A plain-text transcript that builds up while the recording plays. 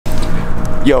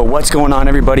Yo, what's going on,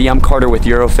 everybody? I'm Carter with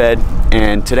Eurofed,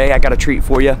 and today I got a treat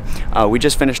for you. We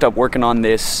just finished up working on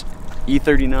this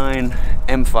E39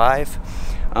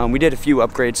 M5. We did a few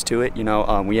upgrades to it.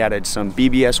 We added some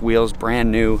BBS wheels,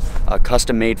 brand new,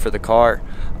 custom made for the car.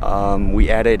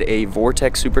 We added a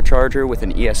Vortex supercharger with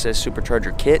an ESS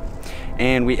supercharger kit,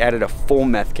 and we added a full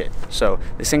meth kit. So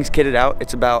this thing's kitted out.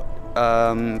 It's about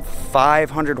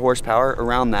 500 horsepower,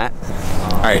 around that.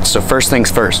 All right, so first things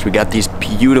first, we got these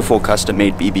beautiful custom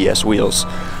made BBS wheels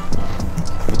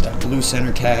with that blue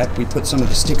center cap. We put some of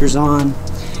the stickers on,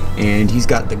 and he's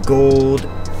got the gold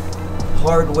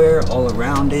hardware all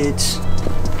around it.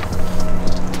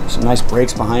 Some nice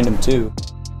brakes behind him too.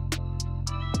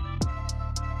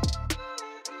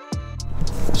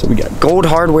 So we got gold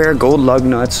hardware, gold lug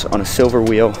nuts on a silver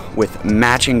wheel with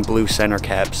matching blue center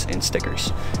caps and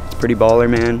stickers. It's pretty baller,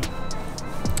 man.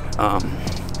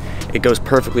 It goes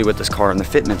perfectly with this car, and the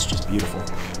fitment's just beautiful,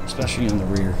 especially on the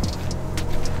rear.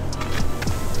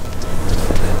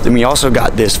 Then we also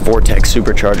got this Vortex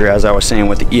supercharger, as I was saying,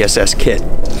 with the ESS kit.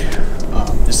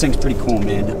 This thing's pretty cool,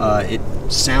 man. It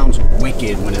sounds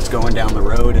wicked when it's going down the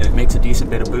road, and it makes a decent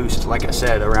bit of boost. Like I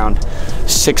said, around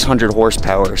 600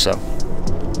 horsepower or so.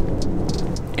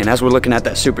 And as we're looking at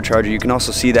that supercharger, you can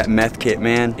also see that meth kit,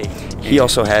 man. He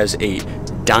also has a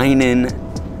Dynan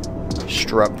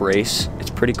strut brace. It's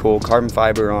pretty cool, carbon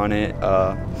fiber on it.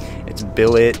 It's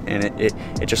billet, and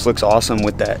it just looks awesome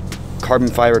with that carbon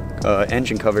fiber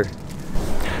engine cover.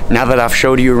 Now that I've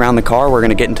showed you around the car, we're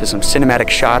gonna get into some cinematic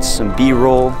shots, some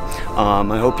B-roll.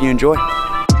 I hope you enjoy.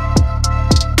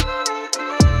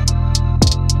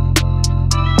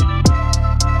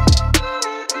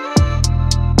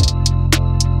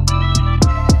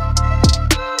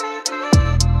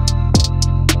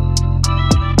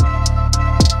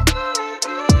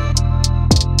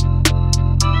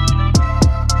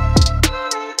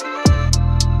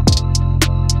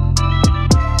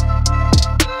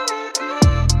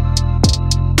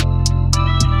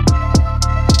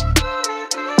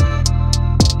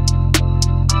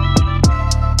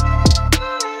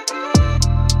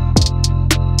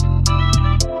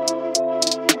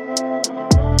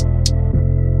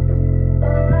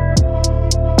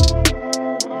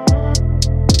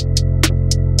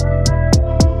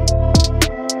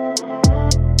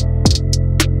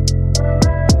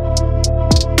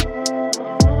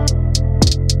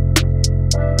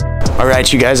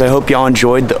 Alright, you guys, I hope y'all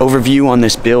enjoyed the overview on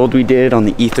this build we did on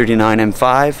the E39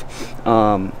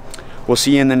 M5. We'll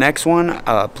see you in the next one.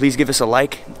 Please give us a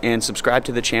like and subscribe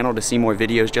to the channel to see more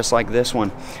videos just like this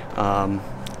one.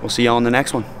 We'll see y'all in the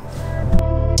next one.